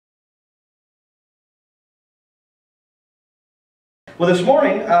Well, this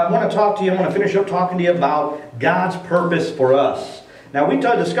morning, I want to talk to you, I want to finish up talking to you about God's purpose for us. Now, we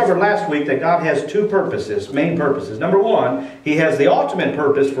discovered last week that God has two purposes, main purposes. Number one, He has the ultimate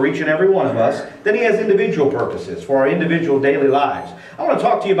purpose for each and every one of us. Then He has individual purposes for our individual daily lives. I want to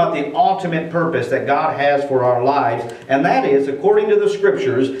talk to you about the ultimate purpose that God has for our lives, and that is, according to the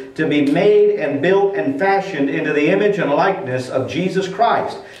Scriptures, to be made and built and fashioned into the image and likeness of Jesus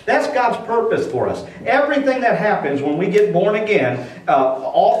Christ. That's God's purpose for us. Everything that happens when we get born again,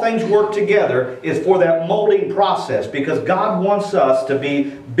 all things work together, is for that molding process, because God wants us to be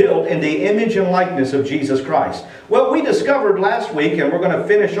built in the image and likeness of Jesus Christ. Well, we discovered last week, and we're going to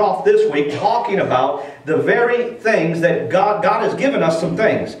finish off this week talking about the very things that God has given us some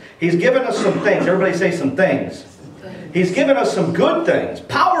things. He's given us some things. Everybody say some things. He's given us some good things,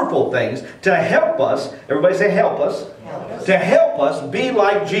 powerful things to help us. Everybody say help us. To help us be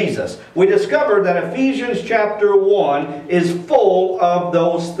like Jesus. We discovered that Ephesians chapter 1 is full of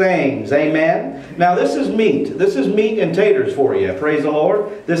those things. Amen? Now this is meat. This is meat and taters for you. Praise the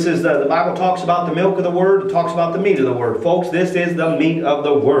Lord. This is the Bible talks about the milk of the Word. It talks about the meat of the Word. Folks, this is the meat of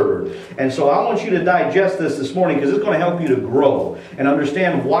the Word. And so I want you to digest this morning, because it's going to help you to grow and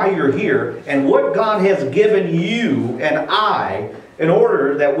understand why you're here and what God has given you and I in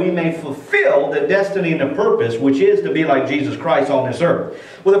order that we may fulfill the destiny and the purpose, which is to be like Jesus Christ on this earth.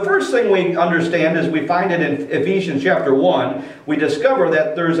 Well, the first thing we understand is we find it in Ephesians chapter 1. We discover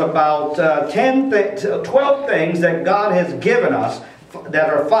that there's about 12 things that God has given us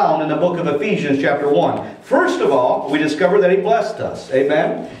that are found in the book of Ephesians chapter 1. First of all, we discover that He blessed us.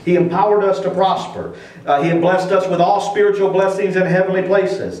 Amen? He empowered us to prosper. He blessed us with all spiritual blessings in heavenly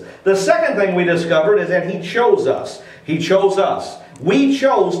places. The second thing we discovered is that He chose us. He chose us. We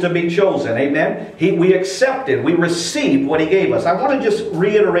chose to be chosen. Amen? We accepted. We received what He gave us. I want to just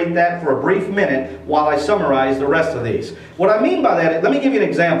reiterate that for a brief minute while I summarize the rest of these. What I mean by that, let me give you an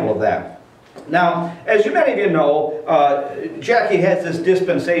example of that. Now, as many of you know, Jackie has this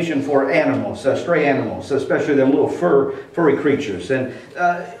dispensation for animals, stray animals, especially them little furry creatures. And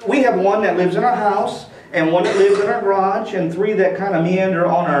we have one that lives in our house, and one that lives in our garage, and 3 that kind of meander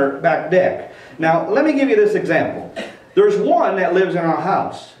on our back deck. Now, let me give you this example. There's one that lives in our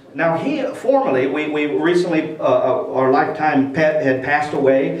house. Now, formerly, we recently, our lifetime pet had passed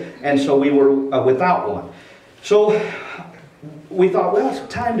away, and so we were without one. So we thought, well,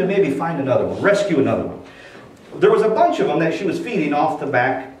 it's time to maybe find another one, rescue another one. There was a bunch of them that she was feeding off the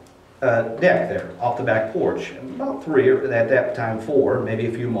back deck there, off the back porch. About 3, or at that time 4, maybe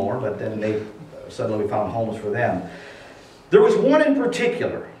a few more, but then suddenly we found homes for them. There was one in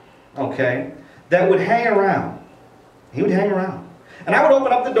particular, okay, that would hang around. He would hang around. And I would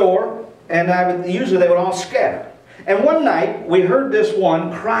open up the door, and usually they would all scatter. And one night, we heard this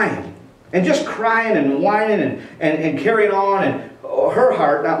one crying. And just crying and whining and carrying on. And her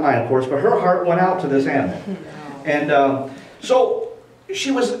heart, not mine of course, but her heart went out to this animal. And so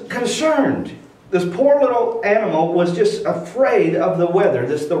she was concerned. This poor little animal was just afraid of the weather,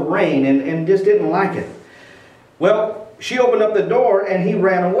 the rain, and just didn't like it. Well, she opened up the door and he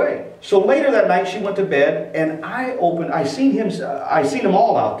ran away. So later that night she went to bed, and I seen them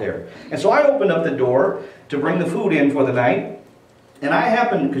all out there. And so I opened up the door to bring the food in for the night. And I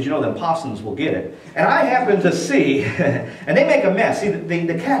happened, because you know them possums will get it. And I happened to see, and they make a mess. See,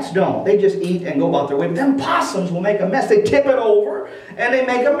 the cats don't. They just eat and go about their way. But them possums will make a mess. They tip it over, and they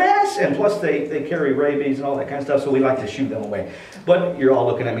make a mess. And plus they carry rabies and all that kind of stuff, so we like to shoot them away. But you're all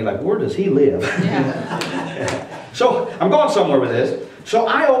looking at me like, where does he live? Yeah. So I'm going somewhere with this. So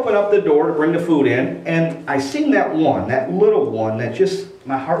I open up the door to bring the food in, and I seen that little one, that just,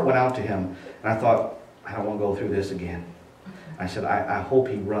 my heart went out to him. And I thought, I don't want to go through this again. I said, I hope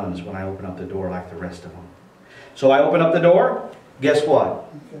he runs when I open up the door like the rest of them. So I opened up the door. Guess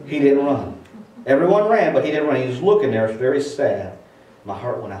what? He didn't run. Everyone ran, but he didn't run. He was looking there, very sad. My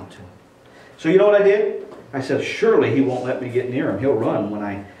heart went out to him. So you know what I did? I said, surely he won't let me get near him. He'll run when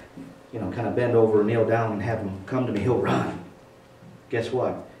I, kind of bend over and kneel down and have him come to me. He'll run. Guess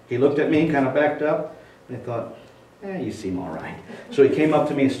what? He looked at me, kind of backed up, and I thought, you seem all right. So he came up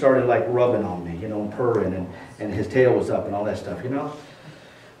to me and started like rubbing on me, and purring, and his tail was up and all that stuff,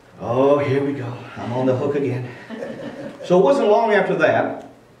 Oh, here we go. I'm on the hook again. So it wasn't long after that.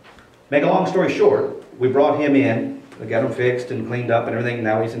 Make a long story short, we brought him in. We got him fixed and cleaned up and everything.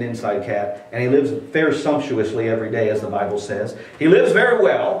 Now he's an inside cat. And he lives fares sumptuously every day, as the Bible says. He lives very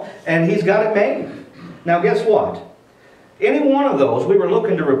well, and he's got it made. Now guess what? Any one of those we were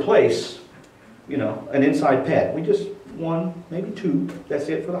looking to replace, an inside pet. We just, 1, maybe 2. That's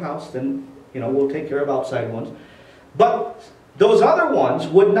it for the house. Then, we'll take care of outside ones. But those other ones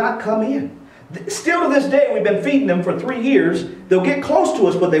would not come in. Still to this day, we've been feeding them for 3 years. They'll get close to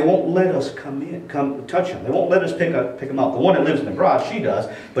us, but they won't let us come touch them. They won't let us pick them up. The one that lives in the garage, she does,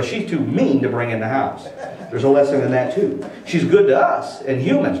 but she's too mean to bring in the house. There's a lesson in that too. She's good to us and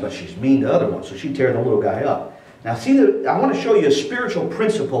humans, but she's mean to other ones, so she tears the little guy up. Now see, I want to show you a spiritual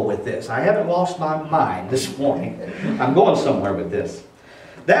principle with this. I haven't lost my mind this morning. I'm going somewhere with this.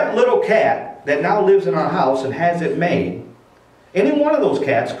 That little cat that now lives in our house and has it made, any one of those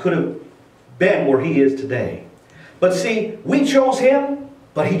cats could have been where he is today. But see, we chose him,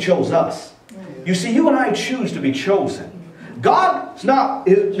 but he chose us. You see, you and I choose to be chosen. God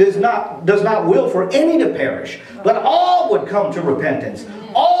does not will for any to perish, but all would come to repentance.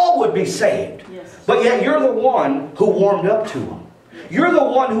 All would be saved. But yet you're the one who warmed up to him. You're the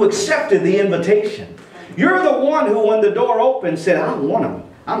one who accepted the invitation. You're the one who, when the door opened, said, I want him.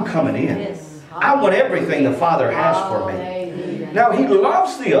 I'm coming in. I want everything the Father has for me. Now, he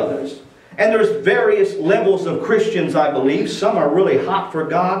loves the others. And there's various levels of Christians, I believe. Some are really hot for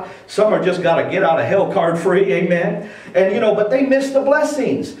God. Some are just got a get out of hell card free. Amen. And but they miss the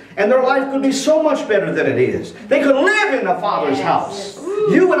blessings. And their life could be so much better than it is. They could live in the Father's house.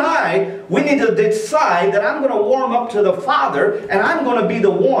 You and I, we need to decide that I'm going to warm up to the Father and I'm going to be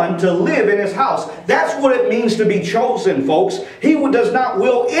the one to live in His house. That's what it means to be chosen, folks. He does not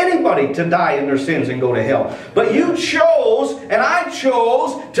will anybody to die in their sins and go to hell. But you chose and I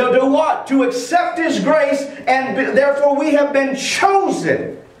chose to do what? To accept His grace, and therefore we have been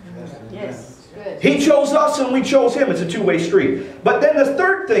chosen. Yes. He chose us and we chose Him. It's a two-way street. But then the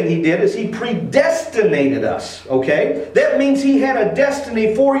third thing He did is He predestinated us. Okay? That means He had a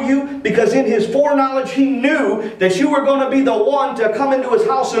destiny for you, because in His foreknowledge He knew that you were going to be the one to come into His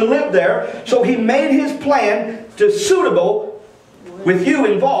house and live there. So He made His plan to suitable with you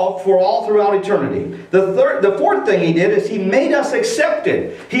involved for all throughout eternity. The fourth thing He did is He made us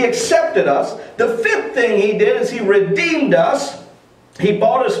accepted. He accepted us. The fifth thing He did is He redeemed us. He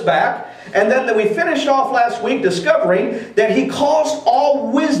bought us back. And then we finished off last week discovering that He caused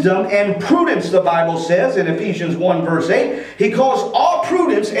all wisdom and prudence, the Bible says in Ephesians 1 verse 8. He caused all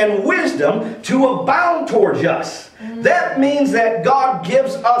prudence and wisdom to abound towards us. That means that God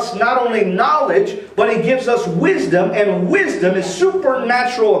gives us not only knowledge, but He gives us wisdom. And wisdom is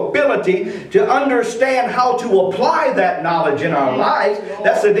supernatural ability to understand how to apply that knowledge in our lives.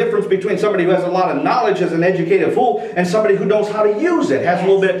 That's the difference between somebody who has a lot of knowledge as an educated fool and somebody who knows how to use it. Has a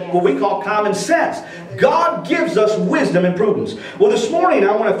little bit what we call common sense. God gives us wisdom and prudence. Well, this morning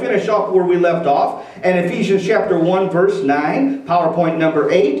I want to finish off where we left off in Ephesians chapter 1 verse 9, PowerPoint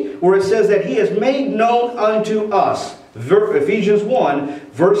number 8, where it says that He has made known unto us. Ephesians 1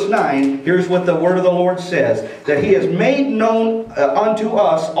 verse 9, here's what the word of the Lord says, that He has made known unto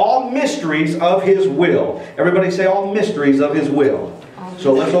us all mysteries of His will. Everybody say all mysteries of His will.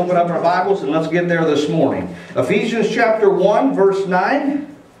 So let's open up our Bibles and let's get there this morning. Ephesians chapter 1 verse 9,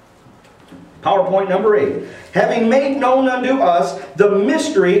 PowerPoint number 8. Having made known unto us the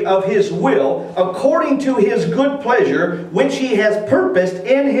mystery of His will, according to His good pleasure, which He has purposed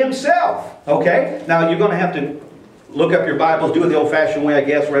in Himself. Okay? Now you're going to have to look up your Bibles, do it the old-fashioned way, I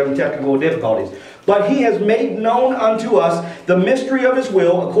guess. We're having technical difficulties. But He has made known unto us the mystery of His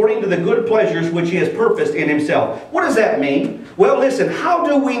will, according to the good pleasures which He has purposed in Himself. What does that mean? Well, listen, how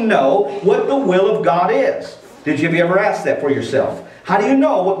do we know what the will of God is? Have you ever asked that for yourself? How do you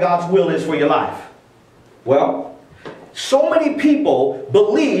know what God's will is for your life? Well, so many people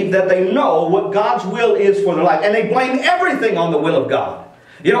believe that they know what God's will is for their life, and they blame everything on the will of God.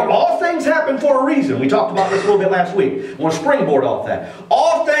 All things happen for a reason. We talked about this a little bit last week. I want to springboard off that.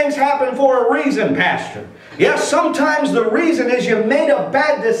 All things happen for a reason, Pastor. Yes, sometimes the reason is you made a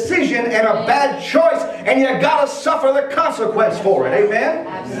bad decision and a bad choice, and you got to suffer the consequence for it. Amen?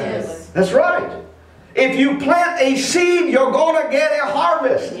 Absolutely. That's right. If you plant a seed, you're going to get a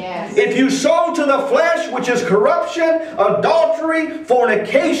harvest. Yes. If you sow to the flesh, which is corruption, adultery,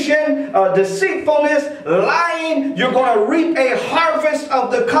 fornication, deceitfulness, lying, you're going to reap a harvest of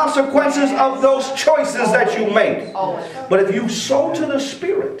the consequences of those choices that you make. But if you sow to the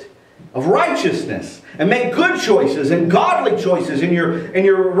Spirit of righteousness and make good choices and godly choices in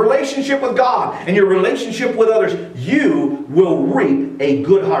your relationship with God and your relationship with others, you will reap a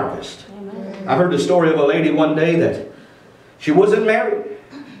good harvest. I heard the story of a lady one day that she wasn't married.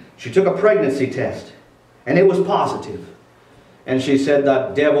 She took a pregnancy test and it was positive. And she said,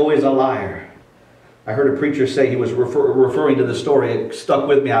 the devil is a liar. I heard a preacher say, he was referring to the story. It stuck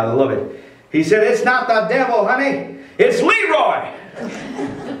with me. I love it. He said, it's not the devil, honey. It's Leroy.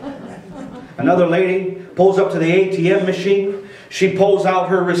 Another lady pulls up to the ATM machine. She pulls out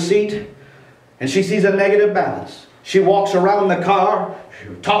her receipt and she sees a negative balance. She walks around the car.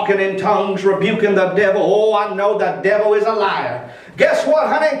 talking in tongues, rebuking the devil. Oh, I know the devil is a liar. Guess what,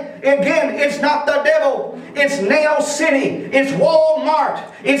 honey? Again, it's not the devil. It's Nail City. It's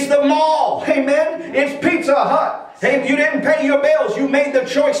Walmart. It's the mall. Amen? It's Pizza Hut. Hey, you didn't pay your bills. You made the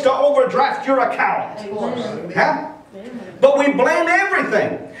choice to overdraft your account. Huh? But we blame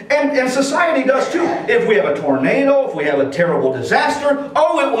everything. And society does too. If we have a tornado, if we have a terrible disaster,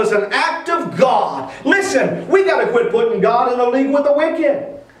 oh, it was an act of God. Listen, we got to quit putting God in a league with the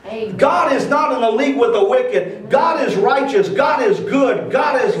wicked. God is not in a league with the wicked. God is righteous. God is good.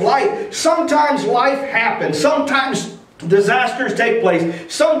 God is light. Sometimes life happens. Sometimes disasters take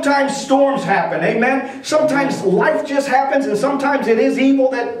place. Sometimes storms happen. Amen. Sometimes life just happens, and sometimes it is evil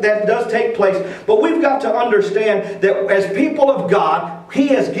that does take place. But we've got to understand that as people of God, He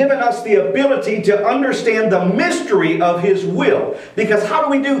has given us the ability to understand the mystery of His will. Because how do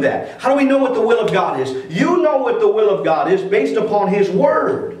we do that? How do we know what the will of God is? You know what the will of God is based upon His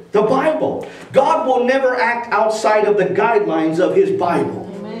Word, the Bible. God will never act outside of the guidelines of His Bible.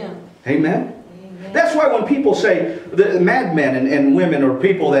 Amen. Amen. That's why when people say, the madmen and women or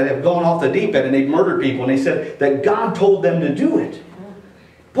people that have gone off the deep end and they've murdered people, and they said that God told them to do it.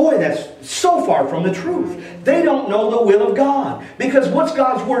 Boy, that's so far from the truth. They don't know the will of God. Because what's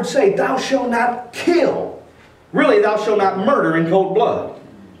God's Word say? Thou shalt not kill. Really, thou shalt not murder in cold blood.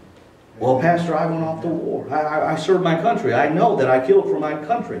 Well, Pastor, I went off to war. I served my country. I know that I killed for my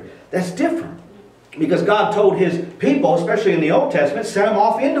country. That's different. Because God told His people, especially in the Old Testament, sent them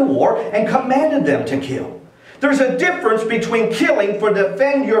off into war and commanded them to kill. There's a difference between killing for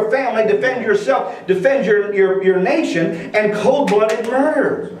defend your family, defend yourself, defend your nation, and cold-blooded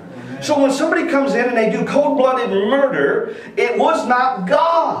murder. So when somebody comes in and they do cold-blooded murder, it was not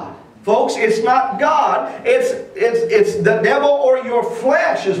God. Folks, it's not God. It's the devil or your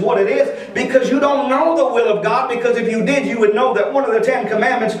flesh is what it is, because you don't know the will of God. Because if you did, you would know that one of the 10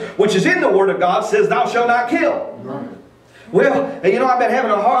 commandments, which is in the Word of God, says thou shalt not kill. Right. Well, you know, I've been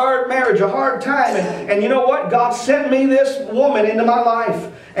having a hard marriage, a hard time, and you know what? God sent me this woman into my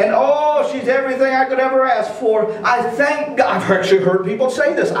life. And oh, she's everything I could ever ask for. I thank God. I've actually heard people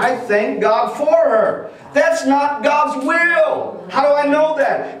say this. I thank God for her. That's not God's will. How do I know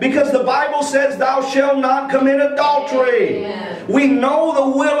that? Because the Bible says thou shalt not commit adultery. Yes. We know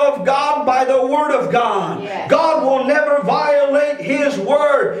the will of God by the Word of God. Yes. God will never violate His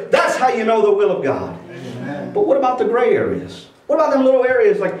Word. That's how you know the will of God. Amen. But what about the gray areas? What about them little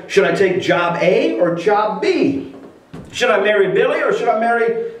areas like, should I take job A or job B? Should I marry Billy or should I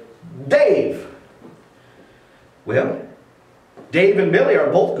marry Dave? Well, Dave and Billy are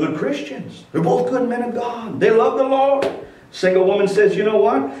both good Christians. They're both good men of God. They love the Lord. Single woman says, you know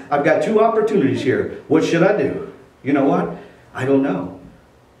what? I've got 2 opportunities here. What should I do? You know what? I don't know.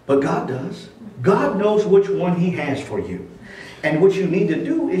 But God does. God knows which one He has for you. And what you need to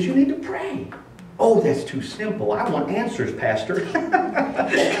do is you need to pray. Oh, that's too simple. I want answers, Pastor. Come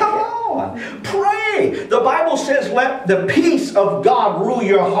on. Pray. The Bible says, let the peace of God rule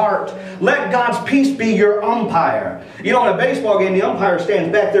your heart. Let God's peace be your umpire. You know, in a baseball game, the umpire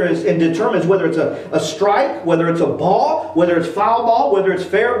stands back there and determines whether it's a strike, whether it's a ball, whether it's foul ball, whether it's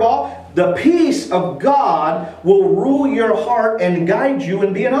fair ball. The peace of God will rule your heart and guide you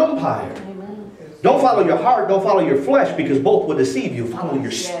and be an umpire. Don't follow your heart, don't follow your flesh, because both will deceive you. Follow your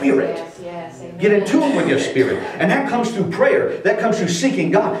spirit. Yes, get in tune with your spirit. And that comes through prayer. That comes through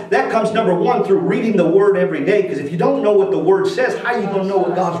seeking God. That comes, number 1, through reading the Word every day. Because if you don't know what the Word says, how are you going to know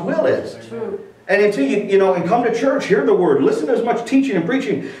what God's will is? True. And until and come to church, hear the Word. Listen to as much teaching and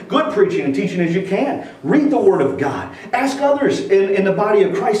preaching, good preaching and teaching as you can. Read the Word of God. Ask others in the body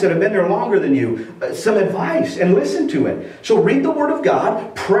of Christ that have been there longer than you some advice and listen to it. So read the Word of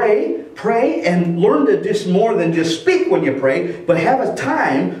God, pray, and learn to just more than just speak when you pray, but have a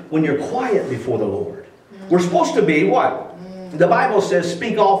time when you're quiet before the Lord. We're supposed to be what? The Bible says,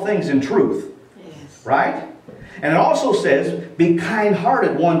 speak all things in truth. Yes. Right? And it also says, be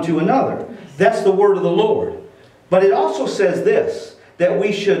kind-hearted one to another. That's the word of the Lord. But it also says this, that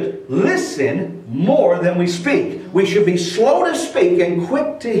we should listen more than we speak. We should be slow to speak and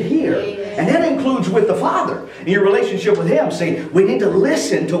quick to hear. And that includes with the Father. In your relationship with Him, see, we need to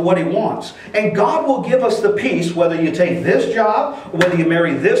listen to what He wants. And God will give us the peace whether you take this job, or whether you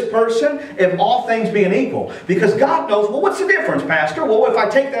marry this person, if all things being equal. Because God knows, well, what's the difference, Pastor? Well, if I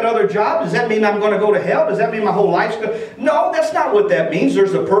take that other job, does that mean I'm going to go to hell? Does that mean my whole life's going to... No, that's not what that means.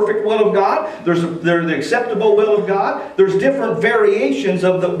 There's the perfect will of God. There's the acceptable will of God. There's different variations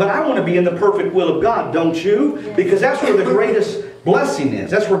of the... But I want to be in the perfect will of God, don't you? Because that's where the greatest blessing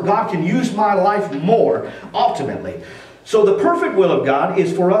is. That's where God can use my life more, ultimately. So the perfect will of God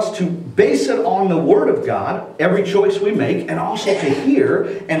is for us to base it on the Word of God, every choice we make, and also to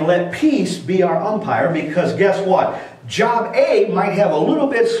hear and let peace be our umpire, because guess what? Job A might have a little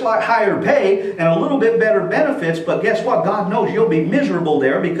bit higher pay and a little bit better benefits, but guess what? God knows you'll be miserable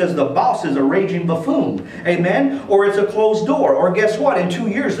there because the boss is a raging buffoon. Amen? Or it's a closed door. Or guess what? In 2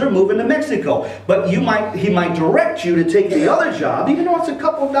 years they're moving to Mexico. But he might direct you to take the other job, even though it's a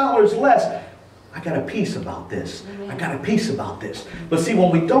couple of dollars less. I got a peace about this. I got a peace about this. But see, when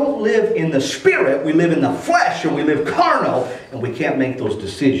we don't live in the Spirit, we live in the flesh, or we live carnal, and we can't make those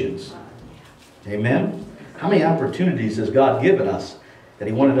decisions. Amen? How many opportunities has God given us that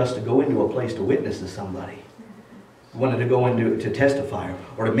He wanted us to go into a place to witness to somebody? He wanted to go into to testify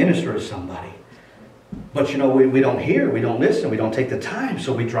or to minister to somebody. But you know, we don't hear, we don't listen, we don't take the time,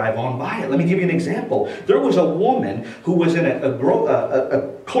 so we drive on by it. Let me give you an example. There was a woman who was in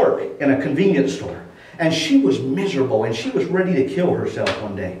a clerk in a convenience store. And she was miserable, and she was ready to kill herself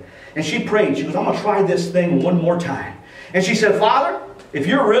one day. And she prayed. She goes, I'm going to try this thing one more time. And she said, Father, if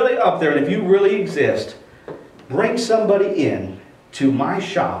you're really up there and if you really exist, bring somebody in to my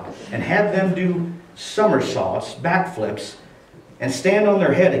shop and have them do somersaults, backflips, and stand on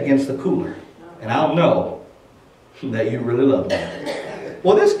their head against the cooler. And I'll know that you really love me.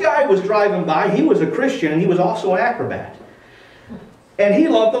 Well, this guy was driving by. He was a Christian, and he was also an acrobat. And he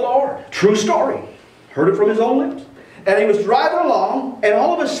loved the Lord. True story. Heard it from his own lips. And he was driving along, and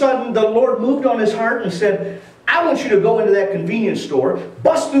all of a sudden the Lord moved on his heart and said, I want you to go into that convenience store,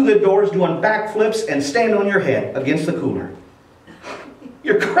 bust through the doors doing backflips, and stand on your head against the cooler.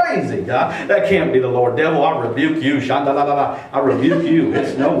 You're crazy, God. That can't be the Lord. Devil, I rebuke you. I rebuke you.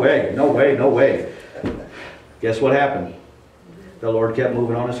 It's no way, no way, no way. Guess what happened? The Lord kept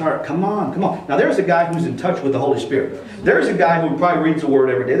moving on his heart. Come on, come on. Now there's a guy who's in touch with the Holy Spirit. There's a guy who probably reads the Word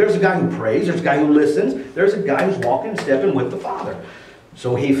every day. There's a guy who prays. There's a guy who listens. There's a guy who's walking and stepping with the Father.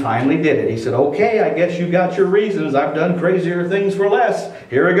 So he finally did it. He said, okay, I guess you got your reasons. I've done crazier things for less.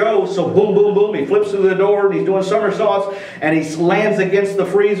 Here it goes. So boom, boom, boom. He flips through the door, and he's doing somersaults, and he lands against the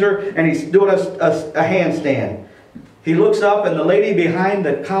freezer, and he's doing a handstand. He looks up, and the lady behind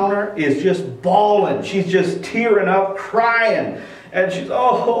the counter is just bawling. She's just tearing up, crying. And she's,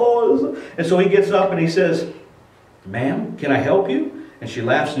 oh. And so he gets up, and he says, ma'am, can I help you? And she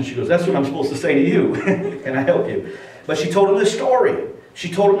laughs, and she goes, that's what I'm supposed to say to you. Can I help you? But she told him the story. She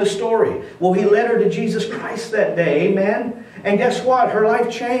told him the story. Well, he led her to Jesus Christ that day, amen? And guess what? Her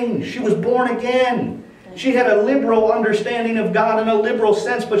life changed. She was born again. She had a liberal understanding of God in a liberal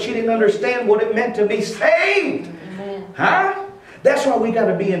sense, but she didn't understand what it meant to be saved. Amen. Huh? That's why we got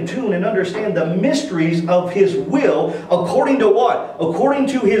to be in tune and understand the mysteries of His will according to what? According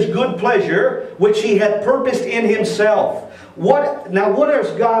to His good pleasure, which He had purposed in Himself. What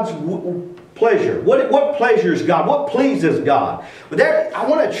is God's pleasure? What pleasures God? What pleases God? I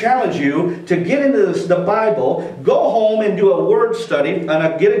want to challenge you to get into the Bible, go home and do a word study,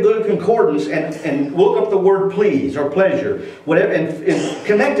 and get a good concordance, and look up the word please or pleasure, whatever, and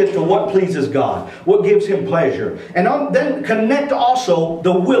connect it to what pleases God, what gives Him pleasure. And then connect also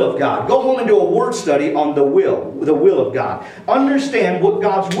the will of God. Go home and do a word study on the will of God. Understand what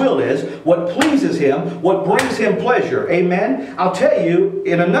God's will is, what pleases Him, what brings Him pleasure. Amen? I'll tell you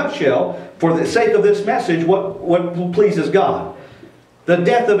in a nutshell, for the sake of this message, what pleases God. The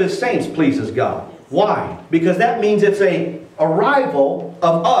death of His saints pleases God. Why? Because that means it's an arrival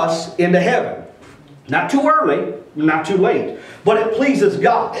of us into heaven. Not too early, not too late. But it pleases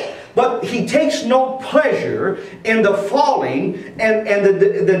God. But He takes no pleasure in the falling and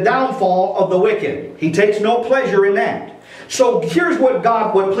the downfall of the wicked. He takes no pleasure in that. So here's what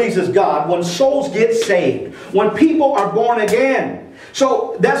pleases God: when souls get saved, when people are born again.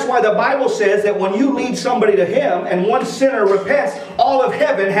 So that's why the Bible says that when you lead somebody to Him and one sinner repents, all of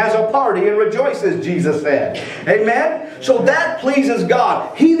heaven has a party and rejoices, Jesus said. Amen? So that pleases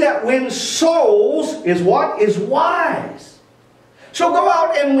God. He that wins souls is what? Is wise. So go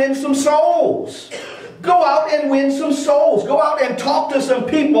out and win some souls. Go out and win some souls. Go out and talk to some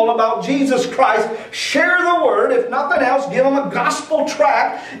people about Jesus Christ. Share the Word. If nothing else, give them a gospel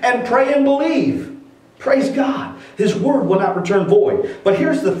tract and pray and believe. Praise God. His Word will not return void. But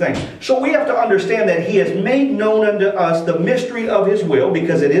here's the thing. So we have to understand that He has made known unto us the mystery of His will,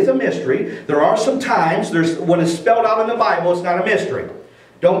 because it is a mystery. There are some times, when it's spelled out in the Bible, it's not a mystery.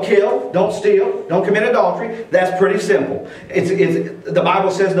 Don't kill, don't steal, don't commit adultery. That's pretty simple. The Bible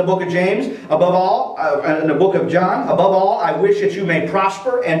says in the book of James, above all, in the book of John, above all, I wish that you may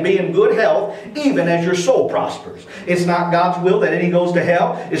prosper and be in good health, even as your soul prospers. It's not God's will that any goes to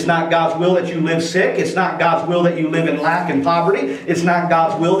hell. It's not God's will that you live sick. It's not God's will that you live in lack and poverty. It's not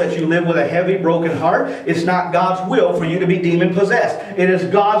God's will that you live with a heavy, broken heart. It's not God's will for you to be demon-possessed. It is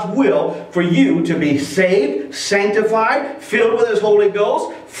God's will for you to be saved, sanctified, filled with His Holy Ghost,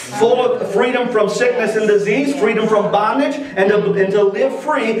 full of freedom from sickness and disease, freedom from bondage, and to live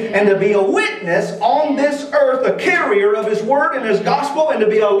free, and to be a witness on this earth, a carrier of His Word and His gospel, and to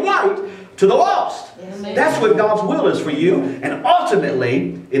be a light to the lost. That's what God's will is for you. And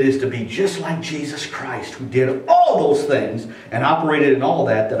ultimately, it is to be just like Jesus Christ, who did all those things and operated in all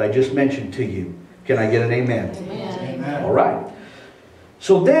that I just mentioned to you. Can I get an amen? Amen. All right.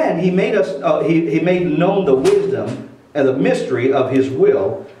 So then He made us. He made known the wisdom and the mystery of His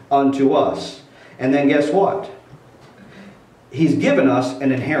will unto us. And then guess what? He's given us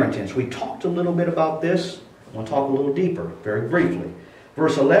an inheritance. We talked a little bit about this. I want to talk a little deeper, very briefly.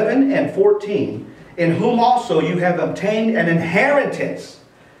 Verse 11 and 14, in whom also you have obtained an inheritance,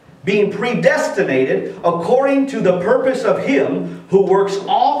 being predestinated according to the purpose of Him who works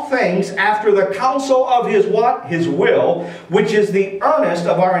all things after the counsel of His what? His will, which is the earnest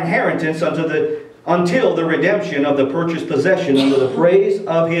of our inheritance until the redemption of the purchased possession under the praise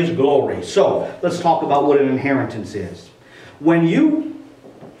of His glory. So, let's talk about what an inheritance is. When you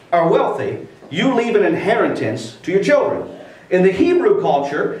are wealthy, you leave an inheritance to your children. In the Hebrew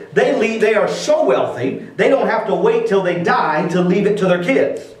culture, they are so wealthy, they don't have to wait till they die to leave it to their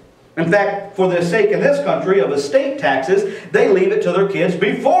kids. In fact, for the sake in this country of estate taxes, they leave it to their kids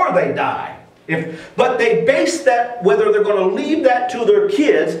before they die. But they base that, whether they're going to leave that to their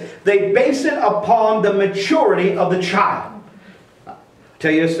kids, they base it upon the maturity of the child. I'll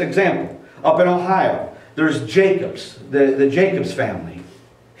tell you this example. Up in Ohio, there's Jacobs, the Jacobs family,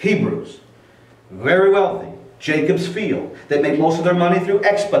 Hebrews, very wealthy. Jacob's Field. They make most of their money through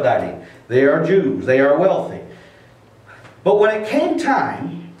expediting. They are Jews. They are wealthy. But when it came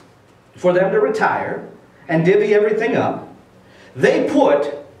time for them to retire and divvy everything up, they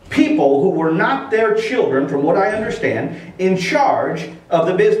put people who were not their children, from what I understand, in charge of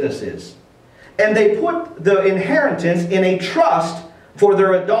the businesses. And they put the inheritance in a trust for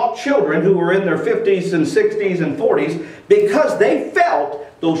their adult children who were in their 50s and 60s and 40s, because they felt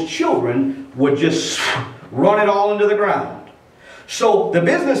those children would just run it all into the ground. So the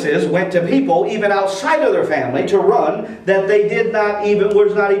businesses went to people even outside of their family to run that they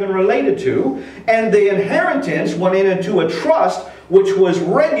was not even related to, and the inheritance went into a trust which was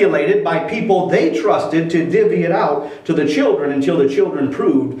regulated by people they trusted to divvy it out to the children until the children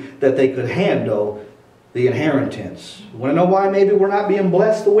proved that they could handle the inheritance. Want to know why maybe we're not being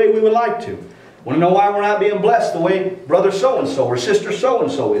blessed the way we would like to? Want to know why we're not being blessed the way brother so-and-so or sister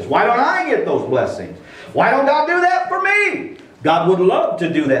so-and-so is? Why don't I get those blessings? Why don't God do that for me? God would love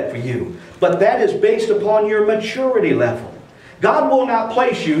to do that for you. But that is based upon your maturity level. God will not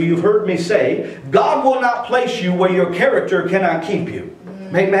place you, you've heard me say, God will not place you where your character cannot keep you.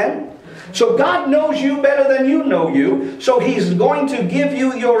 Amen? So God knows you better than you know you. So He's going to give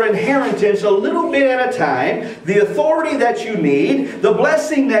you your inheritance a little bit at a time. The authority that you need, the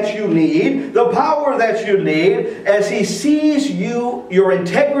blessing that you need, the power that you need. As He sees you, your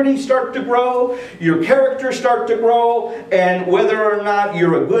integrity start to grow, your character start to grow. And whether or not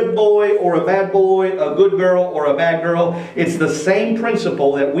you're a good boy or a bad boy, a good girl or a bad girl, it's the same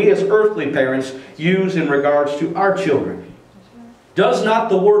principle that we as earthly parents use in regards to our children. Does not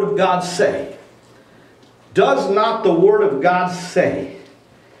the Word of God say, does not the Word of God say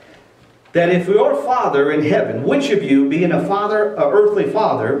that if your Father in heaven, which of you, being a father, an earthly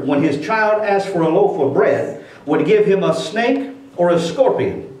father, when his child asks for a loaf of bread, would give him a snake or a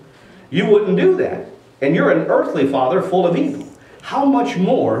scorpion? You wouldn't do that. And you're an earthly father full of evil. How much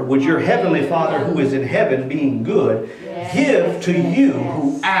more would your heavenly Father who is in heaven, being good, give to you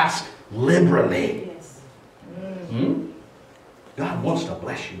who ask liberally? God wants to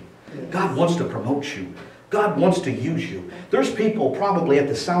bless you. God wants to promote you. God wants to use you. There's people probably at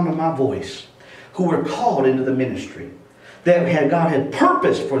the sound of my voice who were called into the ministry, that God had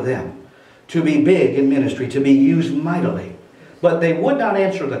purposed for them to be big in ministry, to be used mightily. But they would not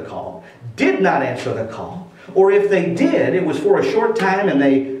answer the call, did not answer the call, or if they did, it was for a short time and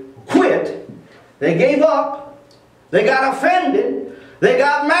they quit, they gave up, they got offended, they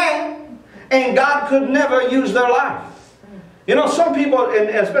got mad, and God could never use their life. You know, some people, and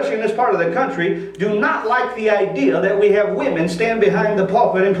especially in this part of the country, do not like the idea that we have women stand behind the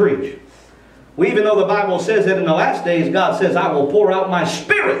pulpit and preach. Well, even though the Bible says that in the last days, God says, I will pour out my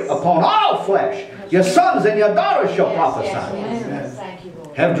Spirit upon all flesh. Your sons and your daughters shall prophesy.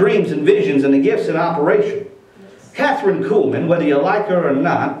 Have dreams and visions and the gifts in operation. Catherine Kuhlman, whether you like her or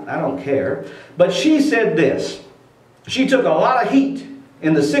not, I don't care, but she said this. She took a lot of heat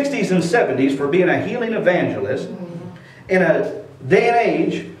in the 60s and 70s for being a healing evangelist in a day and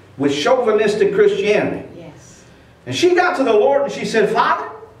age with chauvinistic Christianity. Yes. And she got to the Lord and she said, Father,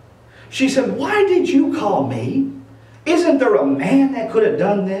 she said, why did you call me? Isn't there a man that could have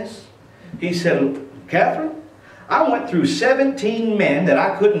done this? He said, Catherine, I went through 17 men that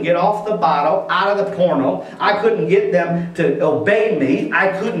I couldn't get off the bottle, out of the porno. I couldn't get them to obey me.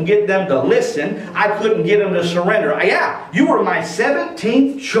 I couldn't get them to listen. I couldn't get them to surrender. Yeah, you were my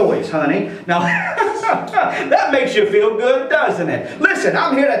 17th choice, honey. Now, that makes you feel good, doesn't it? Listen,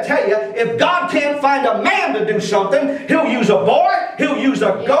 I'm here to tell you, if God can't find a man to do something, He'll use a boy, He'll use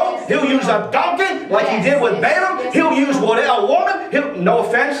a goat, He'll use a donkey, like He did with Balaam. He'll use a woman. No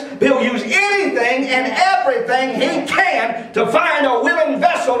offense. He'll use anything and everything He can to find a willing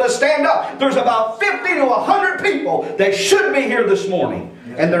vessel to stand up. There's about 50 to 100 people that should be here this morning,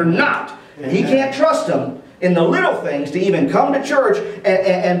 and they're not. And He can't trust them in the little things to even come to church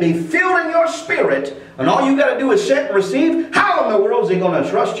and be filled in your spirit, and all you got to do is sit and receive. How in the world is He going to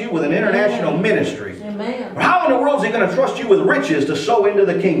trust you with an international ministry? Amen. Or how in the world is He going to trust you with riches to sow into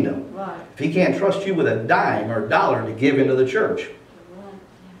the kingdom? Right. If He can't trust you with a dime or a dollar to give into the church.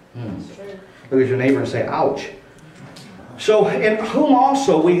 Look at your neighbor and say, ouch. So, in whom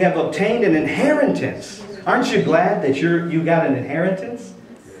also we have obtained an inheritance. Aren't you glad that you got an inheritance?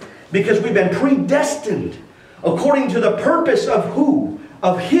 Because we've been predestined according to the purpose of who?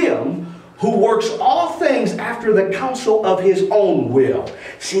 Of Him who works all things after the counsel of His own will.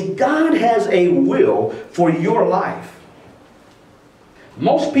 See, God has a will for your life.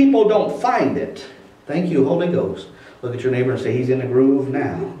 Most people don't find it. Thank you, Holy Ghost. Look at your neighbor and say, he's in the groove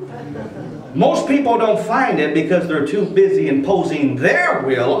now. Most people don't find it because they're too busy imposing their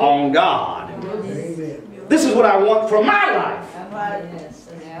will on God. This is what I want for my life.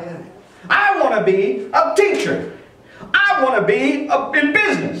 I want to be a teacher. I want to be in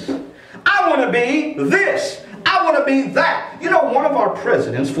business. I want to be this. I want to be that. You know, one of our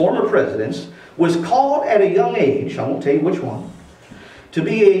presidents, former presidents, was called at a young age, I won't tell you which one, to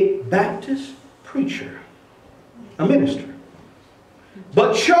be a Baptist preacher. A minister,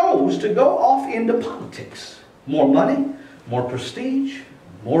 but chose to go off into politics. More money, more prestige,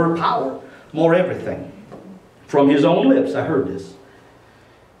 more power, more everything. From his own lips, I heard this.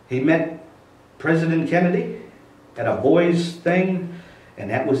 He met President Kennedy at a boys' thing, and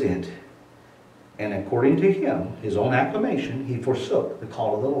that was it. And according to him, his own acclamation, he forsook the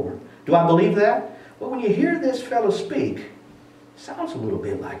call of the Lord. Do I believe that? Well, when you hear this fellow speak, it sounds a little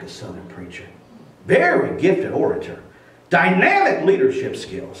bit like a southern preacher. Very gifted orator. Dynamic leadership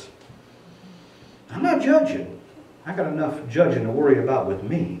skills. I'm not judging. I got enough judging to worry about with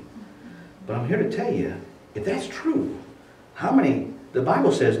me. But I'm here to tell you, if that's true, how many, the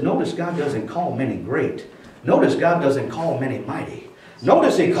Bible says, notice God doesn't call many great. Notice God doesn't call many mighty.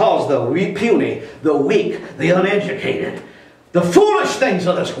 Notice He calls the puny, the weak, the uneducated, the foolish things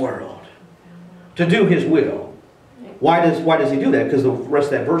of this world to do His will. Why does He do that? Because the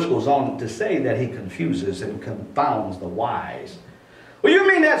rest of that verse goes on to say that He confuses and confounds the wise. Well, you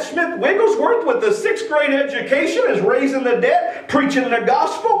mean that Smith Wigglesworth with the 6th grade education is raising the dead, preaching the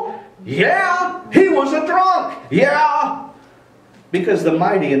gospel? Yeah, he was a drunk. Yeah. Because the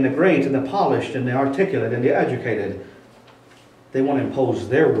mighty and the great and the polished and the articulate and the educated, they want to impose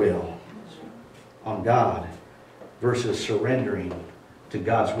their will on God versus surrendering to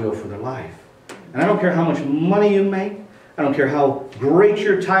God's will for their life. And I don't care how much money you make. I don't care how great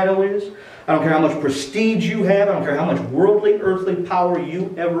your title is. I don't care how much prestige you have. I don't care how much worldly, earthly power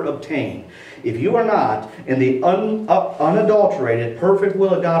you ever obtain. If you are not in the unadulterated, perfect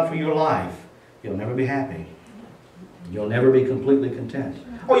will of God for your life, you'll never be happy. You'll never be completely content.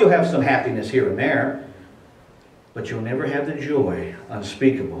 Oh, you'll have some happiness here and there, but you'll never have the joy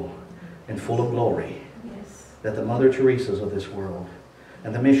unspeakable and full of glory that the Mother Teresas of this world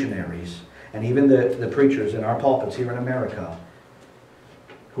and the missionaries and even the preachers in our pulpits here in America,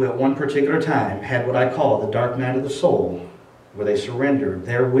 who at one particular time had what I call the dark night of the soul, where they surrendered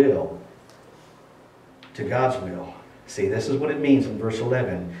their will to God's will. See, this is what it means in verse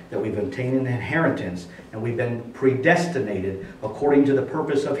 11, that we've obtained an inheritance and we've been predestinated according to the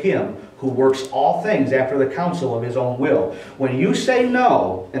purpose of Him who works all things after the counsel of His own will. When you say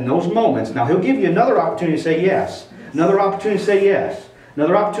no in those moments, now He'll give you another opportunity to say yes, another opportunity to say yes,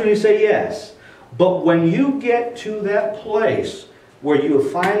 another opportunity to say yes. But when you get to that place where you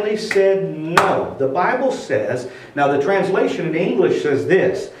have finally said no. The Bible says, now the translation in English says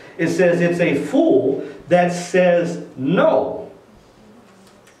this. It says it's a fool that says no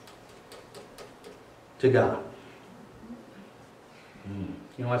to God.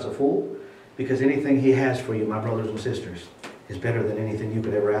 You know what's a fool? Because anything He has for you, my brothers and sisters, is better than anything you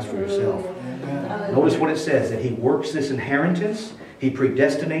could ever ask for yourself. Notice what it says, that He works this inheritance. He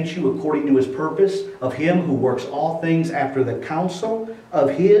predestinates you according to His purpose of Him who works all things after the counsel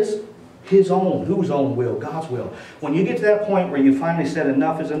of His own. Whose own will? God's will. When you get to that point where you finally said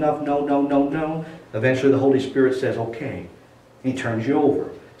enough is enough, no, no, no, no, eventually the Holy Spirit says, okay. He turns you over.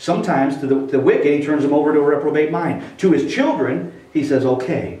 Sometimes to the wicked, He turns them over to a reprobate mind. To His children, He says,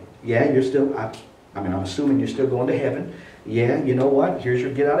 okay, yeah, you're still, I'm assuming you're still going to heaven. Yeah, you know what? Here's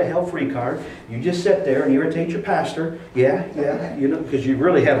your get out of hell free card. You just sit there and irritate your pastor. Yeah, you know, because you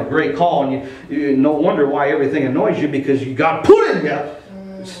really have a great call, and you no wonder why everything annoys you, because you got put in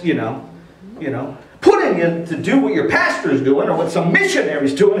you, you know, put in you to do what your pastor's doing or what some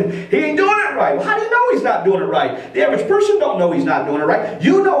missionary's doing. He ain't doing it right. Well, how do you know he's not doing it right? The average person don't know he's not doing it right.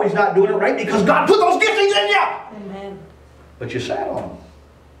 You know he's not doing it right because God put those giftings in you. Amen. But you sat on them.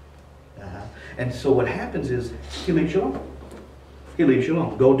 And so what happens is He leaves you alone. He leaves you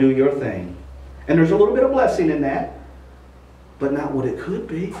alone. Go do your thing. And there's a little bit of blessing in that, but not what it could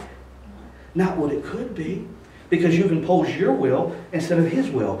be. Not what it could be. Because you've imposed your will instead of His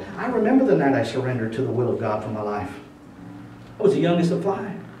will. I remember the night I surrendered to the will of God for my life. I was the youngest of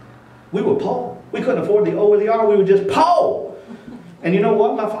 5. We were poor. We couldn't afford the O or the R. We were just poor. And you know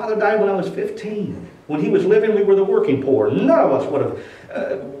what? My father died when I was 15. When he was living, we were the working poor. None of us would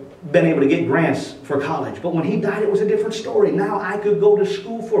have been able to get grants for college. But when he died, it was a different story. Now I could go to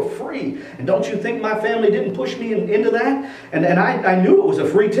school for free. And don't you think my family didn't push me into that? And I knew it was a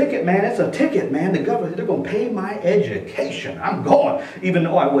free ticket, man. It's a ticket, man. The government, they're going to pay my education. I'm going. Even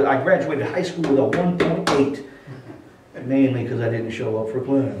though I graduated high school with a 1.8. Mainly because I didn't show up for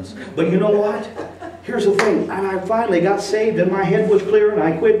class. But you know what? Here's the thing. I finally got saved and my head was clear and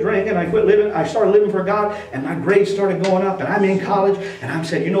I quit drinking. I quit living. I started living for God and my grades started going up and I'm in college and I'm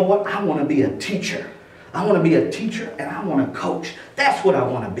saying, you know what? I want to be a teacher. I want to be a teacher and I want to coach. That's what I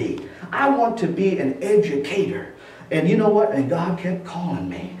want to be. I want to be an educator. And you know what? And God kept calling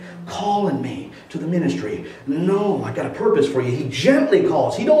me to the ministry. No, I got a purpose for you. He gently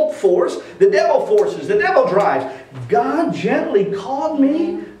calls. He don't force. The devil forces. The devil drives. God gently called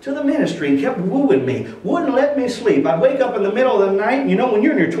me to the ministry and kept wooing me. Wouldn't let me sleep. I'd wake up in the middle of the night. You know, when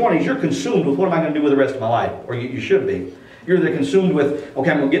you're in your 20s, you're consumed with what am I going to do with the rest of my life? Or you should be. You're either consumed with, okay,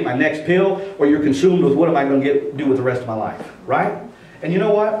 I'm going to get my next pill, or you're consumed with what am I going to do with the rest of my life, right? And you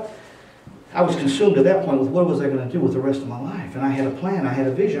know what? I was consumed at that point with what was I going to do with the rest of my life. And I had a plan. I had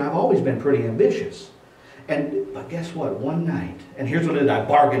a vision. I've always been pretty ambitious. But guess what? One night, and here's what I did. I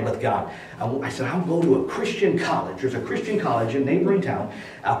bargained with God. I said, I'll go to a Christian college. There's a Christian college in a neighboring town.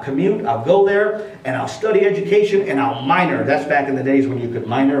 I'll commute. I'll go there, and I'll study education, and I'll minor. That's back in the days when you could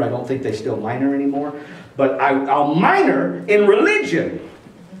minor. I don't think they still minor anymore. But I'll minor in religion.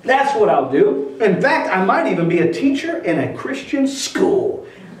 That's what I'll do. In fact, I might even be a teacher in a Christian school.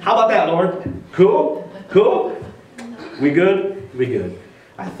 How about that, Lord? Cool? Cool? We good? We good.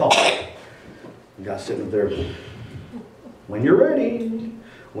 I thought. God sitting up there. When you're ready.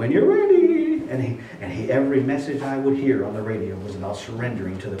 When you're ready. And every message I would hear on the radio was about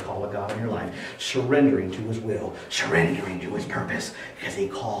surrendering to the call of God in your life. Surrendering to His will. Surrendering to His purpose. Because He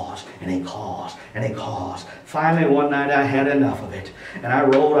calls, and He calls, and He calls. Finally, one night I had enough of it. And I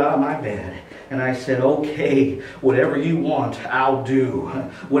rolled out of my bed. And I said, okay, whatever you want, I'll do.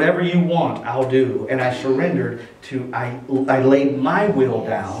 Whatever you want, I'll do. And I surrendered I laid my will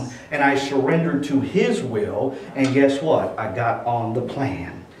down, and I surrendered to His will. And guess what? I got on the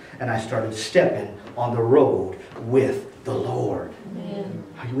plan. And I started stepping on the road with the Lord. Amen.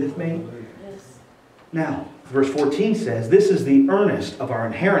 Are you with me? Yes. Now, verse 14 says, this is the earnest of our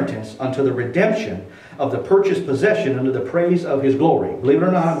inheritance unto the redemption of the purchased possession unto the praise of His glory. Believe it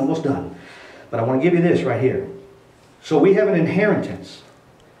or not, I'm almost done. But I want to give you this right here. So we have an inheritance.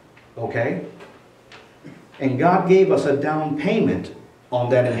 Okay? And God gave us a down payment on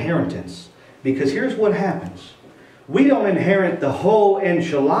that inheritance. Because here's what happens. We don't inherit the whole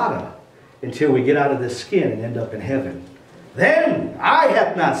enchilada until we get out of this skin and end up in heaven. Then eye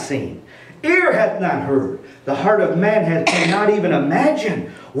hath not seen, ear hath not heard, the heart of man cannot even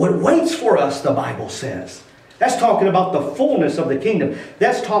imagine what waits for us, the Bible says. That's talking about the fullness of the kingdom.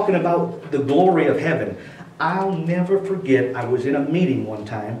 That's talking about the glory of heaven. I'll never forget, I was in a meeting one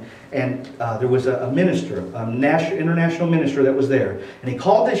time, and there was a minister, international minister that was there. And he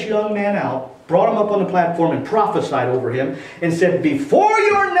called this young man out, brought him up on the platform and prophesied over him and said, before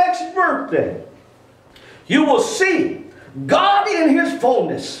your next birthday, you will see God in His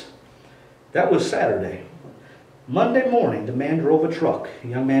fullness. That was Saturday. Monday morning, the man drove a truck. A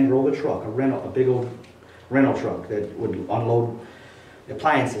young man drove a truck, a big old rental truck that would unload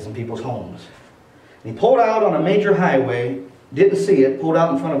appliances in people's homes. And he pulled out on a major highway, didn't see it, pulled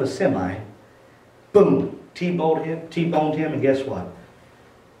out in front of a semi. Boom! T-boned him, and guess what?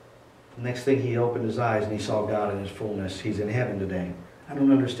 The next thing, he opened his eyes and he saw God in His fullness. He's in heaven today. I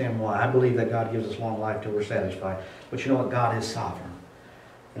don't understand why. I believe that God gives us long life till we're satisfied. But you know what? God is sovereign.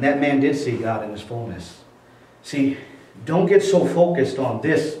 And that man did see God in His fullness. See, don't get so focused on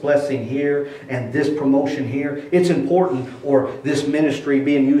this blessing here and this promotion here. It's important, or this ministry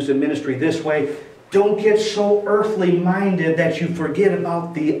being used in ministry this way. Don't get so earthly minded that you forget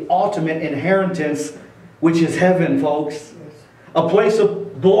about the ultimate inheritance, which is heaven, folks. A place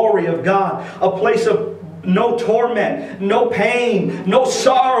of glory of God. A place of no torment, no pain, no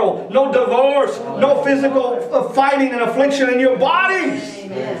sorrow, no divorce, no physical fighting and affliction in your bodies.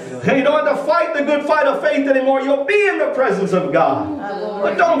 Yes. And you don't have to fight the good fight of faith anymore. You'll be in the presence of God.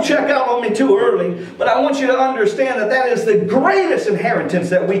 But don't check out on me too early. But I want you to understand that that is the greatest inheritance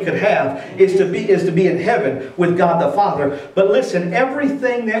that we could have, is to be in heaven with God the Father. But listen,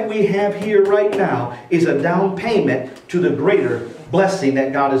 everything that we have here right now is a down payment to the greater blessing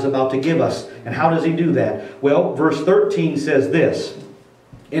that God is about to give us. And how does He do that? Well, verse 13 says this,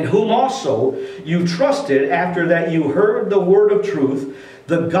 in whom also you trusted after that you heard the word of truth,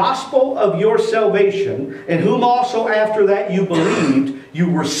 the gospel of your salvation, in whom also after that you believed, you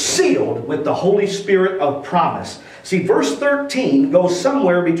were sealed with the Holy Spirit of promise. See, verse 13 goes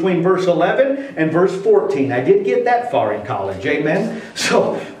somewhere between verse 11 and verse 14. I didn't get that far in college, amen?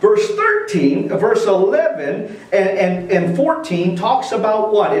 So, verse 11 and 14 talks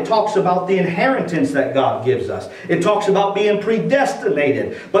about what? It talks about the inheritance that God gives us. It talks about being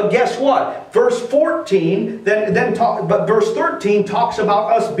predestinated. But guess what? Verse 14, but verse 13 talks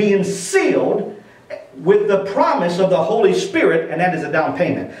about us being sealed with the promise of the Holy Spirit, and that is a down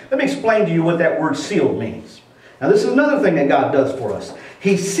payment. Let me explain to you what that word sealed means. Now, this is another thing that God does for us.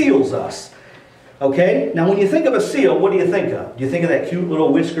 He seals us. Okay? Now, when you think of a seal, what do you think of? Do you think of that cute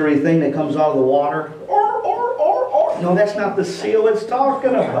little whiskery thing that comes out of the water? No, that's not the seal it's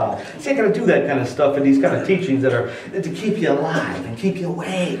talking about. It's not going to do that kind of stuff in these kind of teachings that are to keep you alive and keep you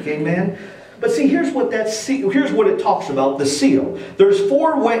awake. Amen? But see, here's what it talks about, the seal. There's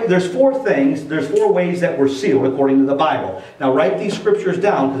four ways that we're sealed according to the Bible. Now write these scriptures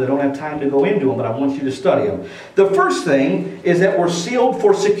down because I don't have time to go into them, but I want you to study them. The first thing is that we're sealed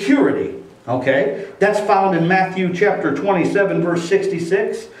for security. Okay? That's found in Matthew chapter 27, verse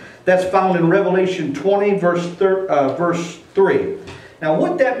 66. That's found in Revelation 20, verse 3. Now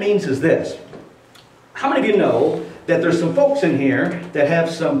what that means is this. How many of you know that there's some folks in here that have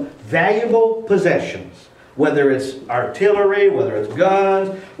some valuable possessions? Whether it's artillery, whether it's guns,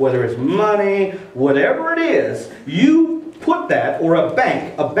 whether it's money, whatever it is, you put that, or a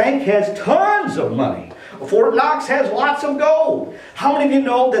bank. A bank has tons of money. Fort Knox has lots of gold. How many of you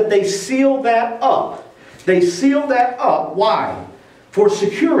know that they seal that up? They seal that up. Why? For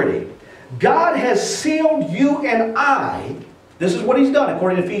security. God has sealed you and I. This is what He's done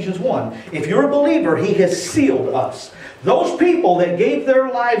according to Ephesians 1. If you're a believer, He has sealed us. Those people that gave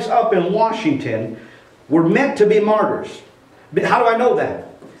their lives up in Washington were meant to be martyrs. How do I know that?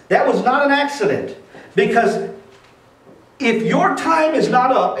 That was not an accident. Because if your time is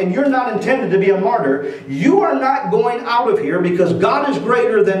not up and you're not intended to be a martyr, you are not going out of here, because God is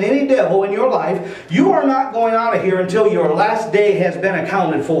greater than any devil in your life. You are not going out of here until your last day has been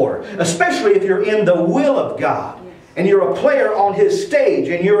accounted for. Especially if you're in the will of God. And you're a player on His stage,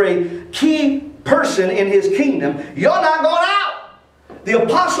 and you're a key person in His kingdom, you're not going out. The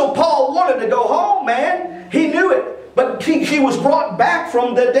Apostle Paul wanted to go home, man. He knew it. But he was brought back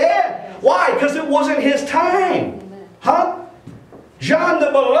from the dead. Why? Because it wasn't his time. Huh? John the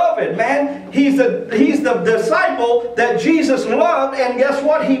beloved, man, he's the disciple that Jesus loved, and guess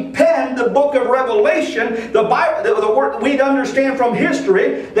what? He penned the book of Revelation. The Bible, the word we'd understand from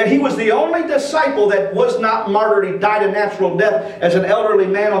history that he was the only disciple that was not martyred. He died a natural death as an elderly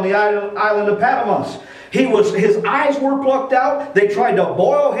man on the island of Patmos. His eyes were plucked out. They tried to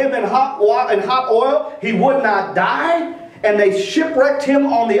boil him in hot oil. He would not die. And they shipwrecked him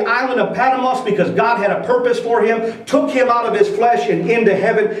on the island of Patmos because God had a purpose for him, took him out of his flesh and into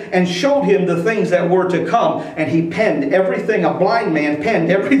heaven, and showed him the things that were to come. And he penned everything. A blind man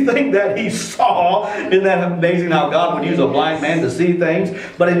penned everything that he saw. Isn't that amazing how God would use a blind man to see things?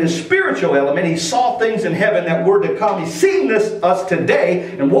 But in his spiritual element, he saw things in heaven that were to come. He's seeing us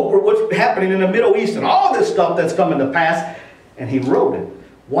today and what's happening in the Middle East and all this stuff that's coming to pass. And he wrote it.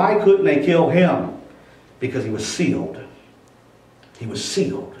 Why couldn't they kill him? Because he was sealed. He was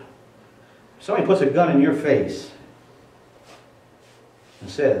sealed. Somebody puts a gun in your face and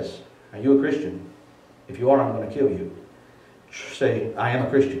says, are you a Christian? If you are, I'm going to kill you. Say, I am a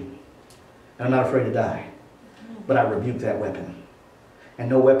Christian. And I'm not afraid to die. But I rebuke that weapon.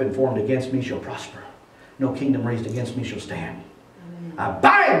 And no weapon formed against me shall prosper. No kingdom raised against me shall stand. I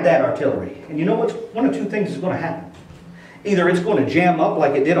bind that artillery. And you know what's one of two things is going to happen. Either it's going to jam up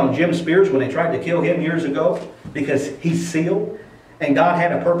like it did on Jim Spears when they tried to kill him years ago because he's sealed. And God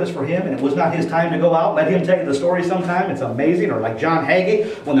had a purpose for him, and it was not his time to go out. Let him tell you the story sometime. It's amazing. Or like John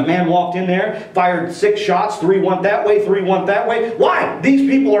Hagee, when the man walked in there, fired 6 shots, 3 went that way, 3 went that way. Why? These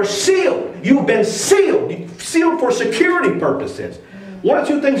people are sealed. You've been sealed. Sealed for security purposes. One of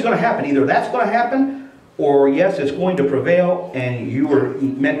two things is going to happen. Either that's going to happen, or yes, it's going to prevail, and you were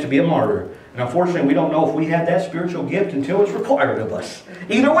meant to be a martyr. And unfortunately, we don't know if we have that spiritual gift until it's required of us.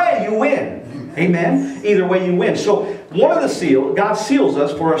 Either way, you win. Amen? Either way, you win. So, one of the seals, God seals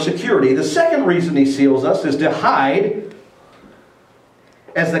us for our security. The second reason He seals us is to hide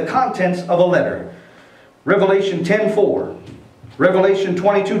as the contents of a letter. Revelation 10:4. Revelation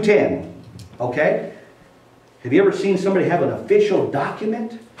 22:10. Okay? Have you ever seen somebody have an official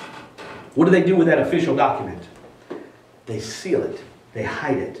document? What do they do with that official document? They seal it. They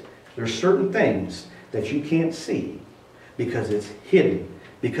hide it. There's certain things that you can't see because it's hidden,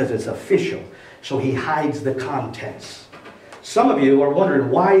 because it's official. So He hides the contents. Some of you are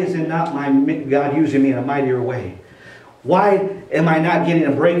wondering, why is it not God using me in a mightier way? Why am I not getting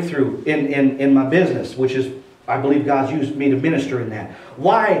a breakthrough in my business, which is, I believe God's used me to minister in that.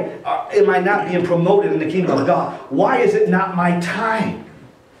 Why am I not being promoted in the kingdom of God? Why is it not my time?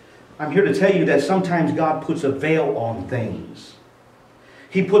 I'm here to tell you that sometimes God puts a veil on things.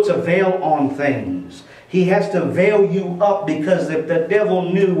 He puts a veil on things. He has to veil you up, because if the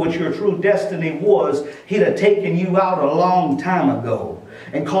devil knew what your true destiny was, he'd have taken you out a long time ago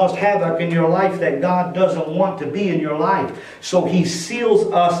and caused havoc in your life that God doesn't want to be in your life. So He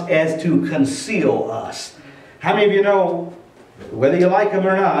seals us as to conceal us. How many of you know, whether you like him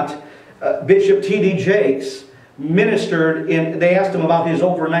or not, Bishop T.D. Jakes ministered they asked him about his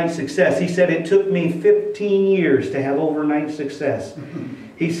overnight success. He said, it took me 15 years to have overnight success.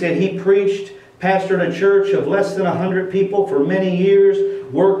 He said he preached, pastored a church of less than 100 people for many years,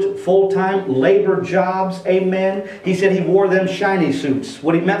 worked full-time labor jobs, amen. He said he wore them shiny suits.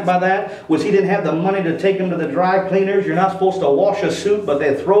 What he meant by that was he didn't have the money to take them to the dry cleaners. You're not supposed to wash a suit, but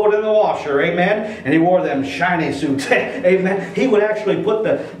they throw it in the washer, amen. And he wore them shiny suits, amen. He would actually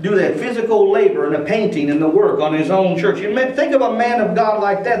do the physical labor and the painting and the work on his own church. You think of a man of God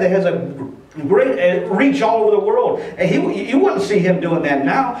like that has a great reach all over the world. And you wouldn't see him doing that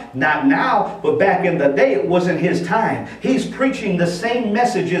now. Not now, but back in the day, it wasn't his time. He's preaching the same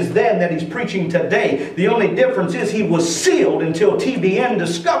messages then that he's preaching today. The only difference is he was sealed until TBN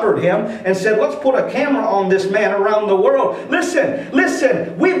discovered him and said, let's put a camera on this man around the world. Listen,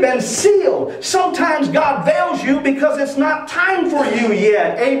 we've been sealed. Sometimes God veils you because it's not time for you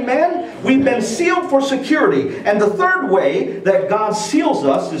yet. Amen? We've been sealed for security. And the third way that God seals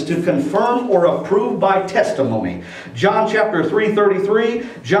us is to confirm or approved by testimony. John chapter 3:33,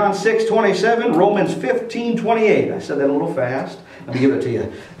 John 6:27, Romans 15:28. I said that a little fast. Let me give it to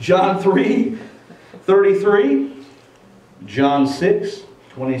you. John 3:33, John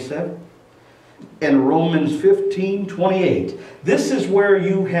 6:27, and Romans 15:28. This is where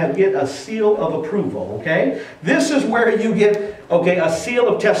you get a seal of approval, okay? This is where you get, a seal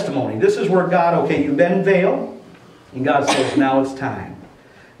of testimony. This is where God, you've been veiled, and God says, now it's time.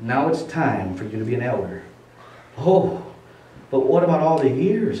 Now it's time for you to be an elder. Oh, but what about all the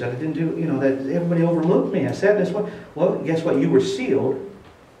years that I didn't do, that everybody overlooked me? I said this one. Well, guess what? You were sealed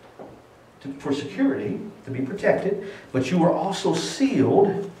for security, to be protected, but you were also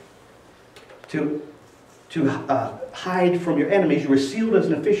sealed to hide from your enemies. You were sealed as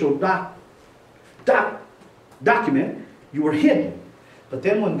an official document. You were hidden. But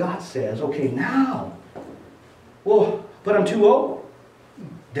then when God says, okay, now, well, but I'm too old.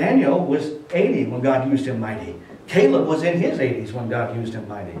 Daniel was 80 when God used him mighty. Caleb was in his 80s when God used him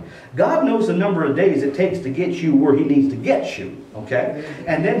mighty. God knows the number of days it takes to get you where He needs to get you. Okay?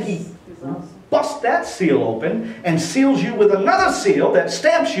 And then busts that seal open and seals you with another seal that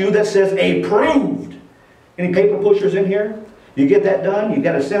stamps you that says approved. Any paper pushers in here? You get that done, you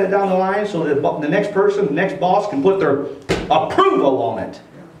got to send it down the line so that the next person, the next boss can put their approval on it.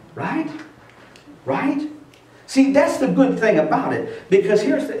 Right? Right? See, that's the good thing about it. Because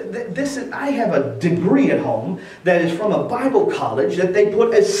I have a degree at home that is from a Bible college that they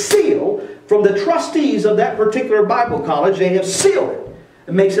put a seal from the trustees of that particular Bible college. They have sealed it.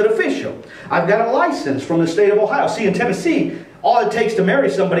 It makes it official. I've got a license from the state of Ohio. See, in Tennessee, all it takes to marry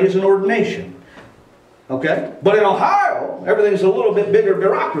somebody is an ordination. Okay? But in Ohio, everything's a little bit bigger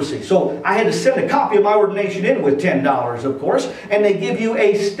bureaucracy. So I had to send a copy of my ordination in with $10, of course. And they give you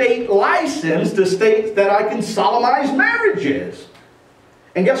a state license to state that I can solemnize marriages.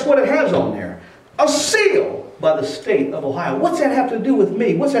 And guess what it has on there? A seal by the state of Ohio. What's that have to do with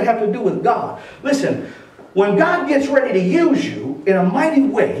me? What's that have to do with God? Listen, when God gets ready to use you in a mighty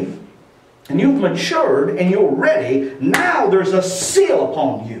way, and you've matured and you're ready, now there's a seal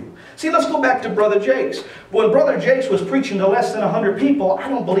upon you. See, let's go back to Brother Jakes. When Brother Jakes was preaching to less than 100 people, I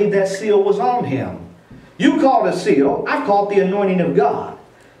don't believe that seal was on him. You call it a seal. I call it the anointing of God.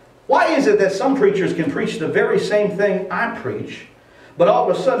 Why is it that some preachers can preach the very same thing I preach, but all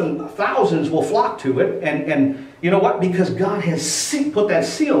of a sudden thousands will flock to it? And you know what? Because God has put that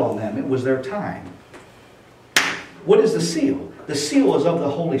seal on them. It was their time. What is the seal? The seal is of the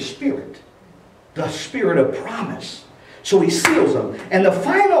Holy Spirit. The Spirit of promise. So He seals them. And the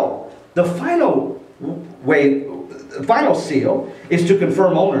final seal is to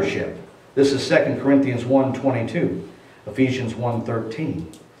confirm ownership. This is 2 Corinthians 1:22, Ephesians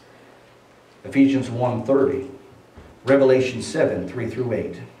 1:13, Ephesians 1:30, Revelation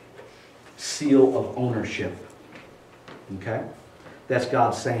 7:3-8. Seal of ownership. Okay? That's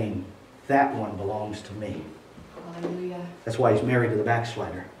God saying, that one belongs to me. Hallelujah. That's why He's married to the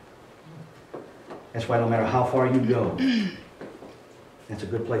backslider. That's why no matter how far you go, that's a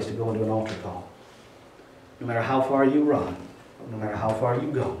good place to go into an altar call. No matter how far you run, no matter how far you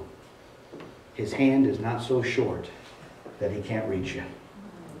go, His hand is not so short that He can't reach you.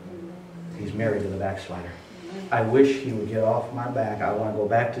 He's married to the backslider. I wish He would get off my back. I want to go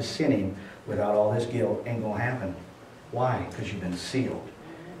back to sinning without all this guilt. Ain't going to happen. Why? Because you've been sealed.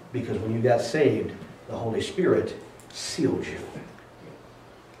 Because when you got saved, the Holy Spirit sealed you.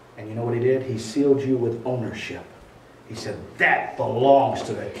 And you know what He did? He sealed you with ownership. He said, that belongs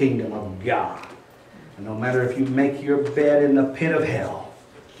to the kingdom of God. And no matter if you make your bed in the pit of hell,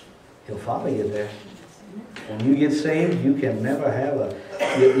 He'll follow you there. When you get saved, you can never have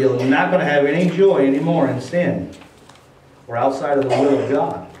you're not going to have any joy anymore in sin or outside of the will of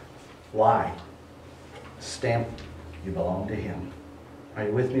God. Why? Stamp, you belong to Him. Are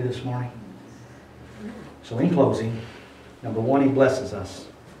you with me this morning? So in closing, number one, He blesses us.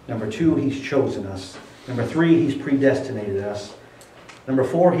 Number two, He's chosen us. Number three, He's predestinated us. Number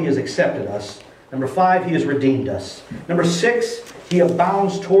four, He has accepted us. Number five, He has redeemed us. Number six, He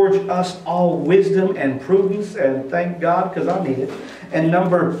abounds towards us all wisdom and prudence, and thank God, because I need it. And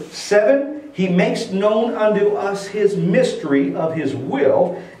number seven, He makes known unto us His mystery of His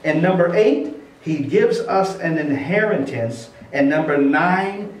will. And number eight, He gives us an inheritance. And number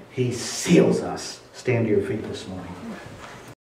nine, He seals us. Stand to your feet this morning.